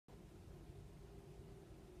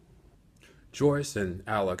Joyce and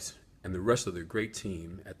Alex and the rest of the great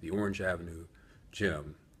team at the Orange Avenue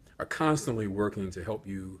Gym are constantly working to help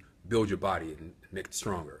you build your body and make it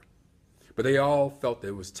stronger. But they all felt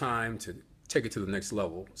it was time to take it to the next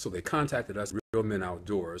level, so they contacted us, Real Men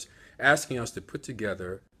Outdoors, asking us to put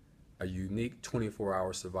together a unique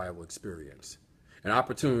 24-hour survival experience. An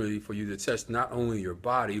opportunity for you to test not only your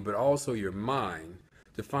body, but also your mind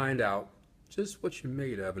to find out just what you're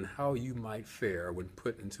made of and how you might fare when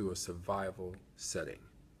put into a survival setting.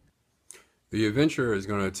 The adventure is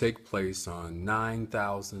going to take place on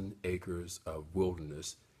 9,000 acres of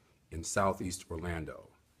wilderness in southeast Orlando.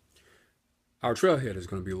 Our trailhead is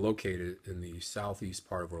going to be located in the southeast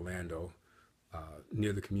part of Orlando,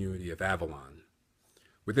 near the community of Avalon.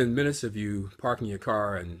 Within minutes of you parking your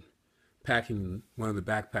car and packing one of the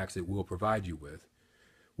backpacks that we'll provide you with,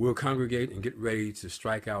 we'll congregate and get ready to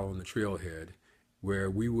strike out on the trailhead, where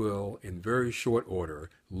we will, in very short order,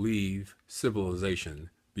 leave civilization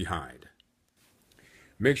behind.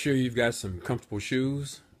 Make sure you've got some comfortable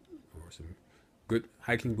shoes or some good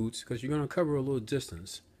hiking boots, because you're going to cover a little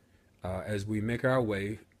distance as we make our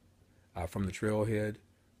way from the trailhead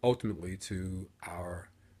ultimately to our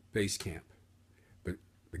base camp. But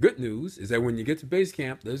the good news is that when you get to base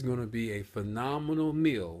camp, there's going to be a phenomenal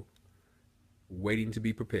meal waiting to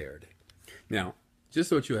be prepared. Now, just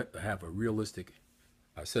so that you have a realistic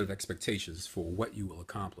set of expectations for what you will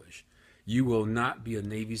accomplish, you will not be a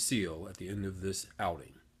Navy SEAL at the end of this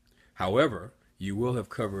outing. However, you will have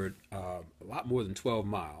covered a lot more than 12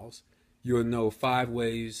 miles. You'll know 5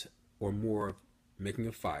 ways or more of making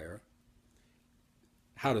a fire,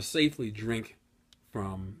 how to safely drink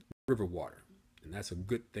from river water, and that's a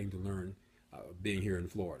good thing to learn being here in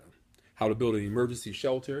Florida. How to build an emergency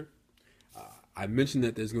shelter. I mentioned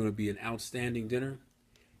that there's going to be an outstanding dinner.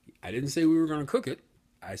 I didn't say we were going to cook it.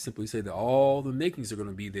 I simply say that all the makings are going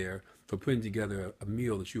to be there for putting together a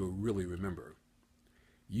meal that you will really remember.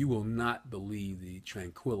 You will not believe the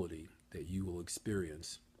tranquility that you will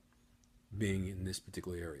experience being in this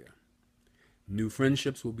particular area. New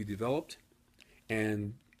friendships will be developed,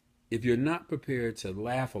 and if you're not prepared to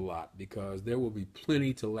laugh a lot, because there will be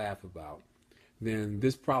plenty to laugh about, then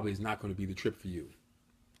this probably is not going to be the trip for you.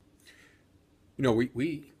 You know,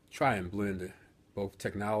 we try and blend both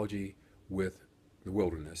technology with the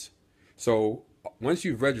wilderness. So once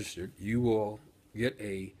you've registered, you will get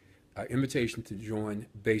a invitation to join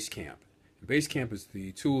Basecamp. Basecamp is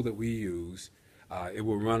the tool that we use. It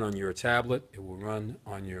will run on your tablet, it will run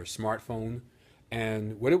on your smartphone,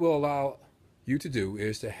 and what it will allow you to do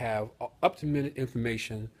is to have up-to-minute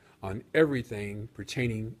information on everything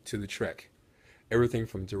pertaining to the trek. Everything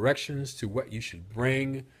from directions to what you should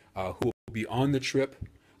bring, who will be on the trip,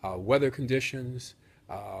 weather conditions,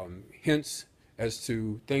 hints as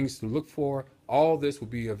to things to look for. All this will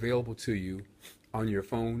be available to you on your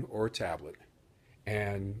phone or tablet,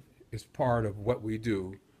 and it's part of what we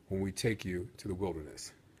do when we take you to the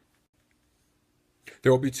wilderness.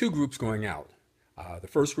 There will be 2 groups going out. The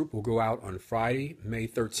first group will go out on Friday, May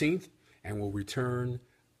 13th, and will return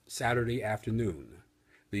Saturday afternoon.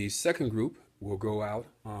 The second group will go out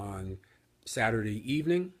on Saturday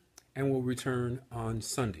evening and will return on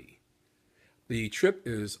Sunday. The trip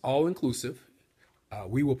is all-inclusive.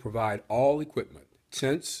 We will provide all equipment: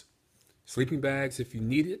 tents, sleeping bags if you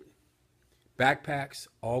need it, backpacks,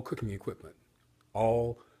 all cooking equipment,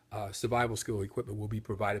 all survival skill equipment will be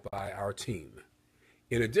provided by our team.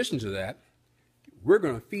 In addition to that, we're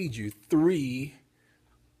going to feed you 3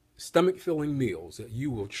 stomach-filling meals that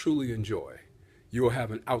you will truly enjoy. You will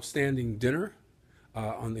have an outstanding dinner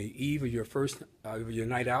on the eve of your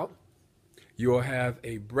night out. You will have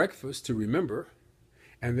a breakfast to remember,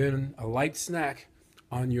 and then a light snack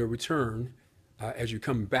on your return as you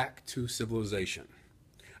come back to civilization.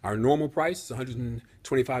 Our normal price is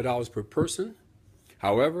 $125 per person.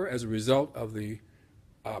 However, as a result of the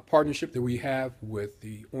partnership that we have with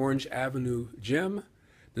the Orange Avenue Gym,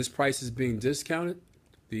 this price is being discounted.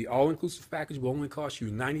 The all-inclusive package will only cost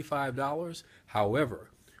you $95.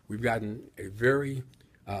 However, we've gotten a very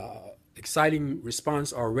exciting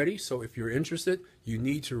response already, so if you're interested, you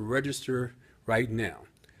need to register right now.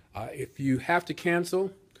 If you have to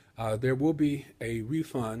cancel, there will be a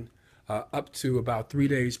refund up to about 3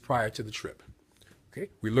 days prior to the trip. Okay,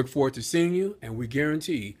 we look forward to seeing you, and we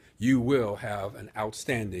guarantee you will have an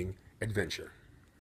outstanding adventure.